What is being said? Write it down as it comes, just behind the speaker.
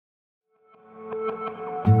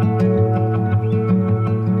My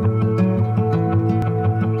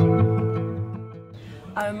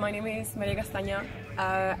name is Maria Castaña.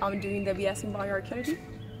 I'm doing the BS in Bioarchaeology.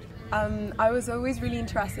 I was always really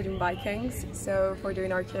interested in Vikings, so for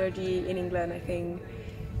doing archaeology in England, I think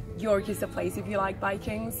York is the place if you like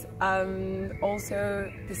Vikings.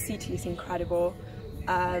 Also, the city is incredible,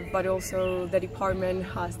 but also the department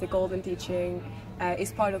has the golden teaching,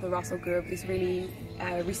 is part of the Russell Group, is really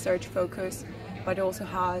research focused, but also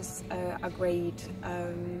has a great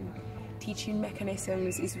teaching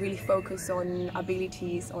mechanisms, is really focused on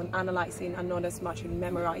abilities, on analyzing and not as much on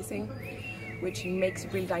memorizing, which makes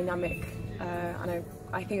it really dynamic, and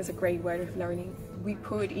I think it's a great way of learning. We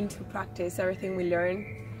put into practice everything we learn.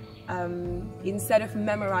 Instead of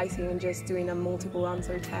memorizing and just doing a multiple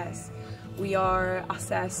answer test, we are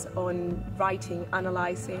assessed on writing,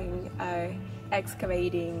 analyzing,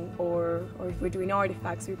 excavating, or if we're doing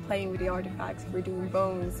artifacts, we're playing with the artifacts, if we're doing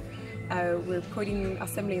bones, we're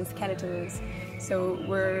assembling skeletons. So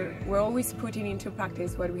we're always putting into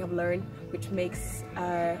practice what we have learned, which makes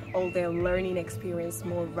all the learning experience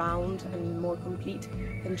more round and more complete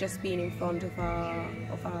than just being in front of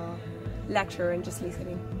a lecture and just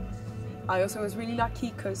listening. I also was really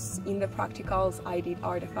lucky because in the practicals I did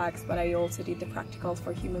artifacts, but I also did the practicals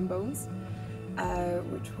for human bones,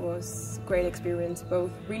 which was a great experience,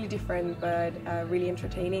 both really different but really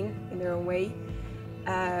entertaining in their own way.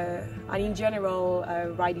 And in general,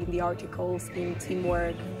 writing the articles in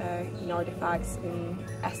teamwork, in artifacts, in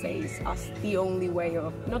essays as the only way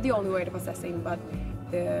of, not the only way of assessing, but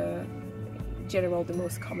the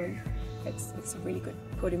most common. It's really good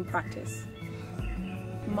put in practice.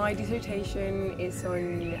 My dissertation is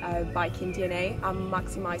on Viking DNA. I'm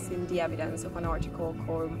maximizing the evidence of an article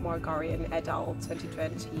called Margarian et al.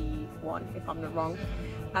 2021, if I'm not wrong.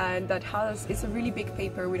 And it's a really big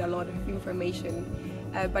paper with a lot of information,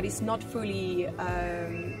 but it's not fully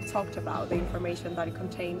talked about, the information that it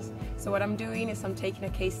contains. So what I'm doing is I'm taking a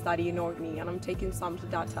case study in Orkney and I'm taking some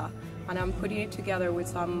data and I'm putting it together with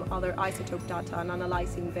some other isotope data and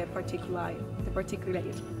analyzing the particulate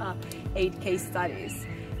 8 case studies,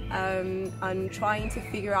 and trying to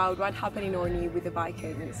figure out what happened in Orkney with the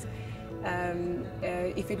Vikings,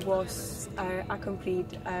 if it was a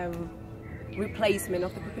complete replacement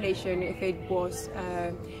of the population, if it was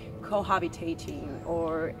cohabitating,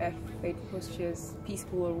 or if it was just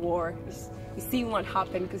peaceful or war. It's seeing what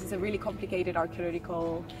happened, because it's a really complicated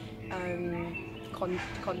archaeological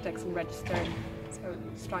context and register, so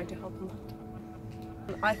it's trying to help them out.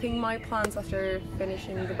 I think my plans after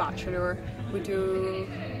finishing the bachelor would do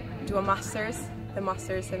a master's, the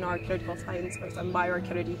master's in archaeological science and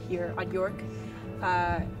bioarchaeology here at York.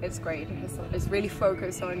 It's great. It's really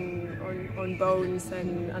focused on bones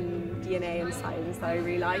and DNA and science that I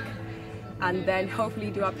really like, and then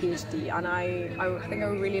hopefully do a PhD. And I think I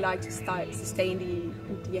would really like to stay in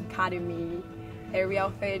the academy area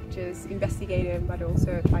of it, just investigating, but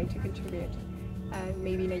also trying to contribute,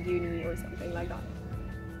 maybe in a uni or something like that.